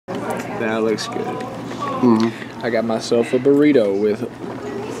That looks good. I got myself a burrito with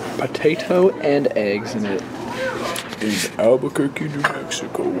potato and eggs in it. In Albuquerque, New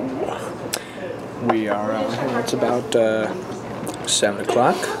Mexico. We are it's about 7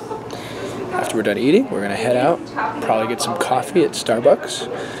 o'clock. After we're done eating, we're gonna head out, probably get some coffee at Starbucks.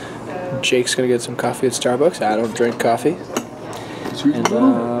 Jake's gonna get some coffee at Starbucks. I don't drink coffee. And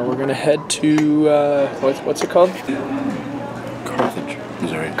we're gonna head to what's it called? Carthage,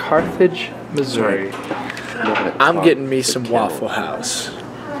 Missouri. Carthage, Missouri. I'm getting me some Waffle House.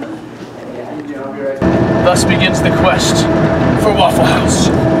 Thus begins the quest for Waffle House.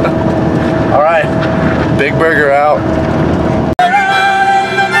 All right, big burger out.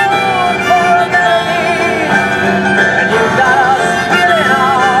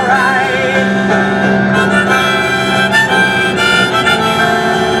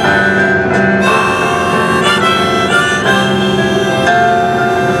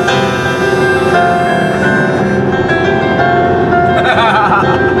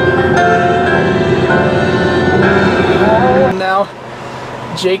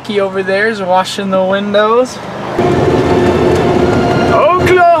 Jakey over there is washing the windows.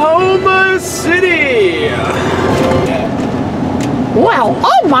 Oklahoma City! Well,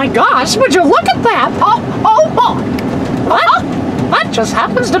 oh my gosh, would you look at that? Oh boy! That just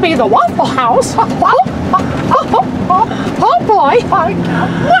happens to be the Waffle House. Oh boy!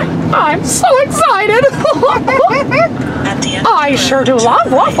 I'm so excited! I sure do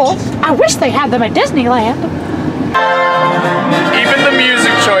love waffles. I wish they had them at Disneyland. Even the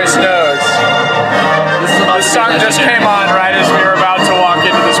music choice knows. The song just came on right as we were about to walk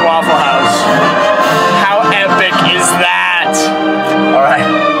into this Waffle House. How epic is that?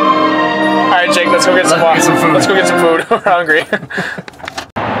 Alright, Jake, let's go get some food. Let's go get some food. We're hungry.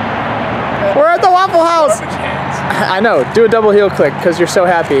 We're at the Waffle House! I know, do a double heel click because you're so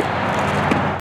happy.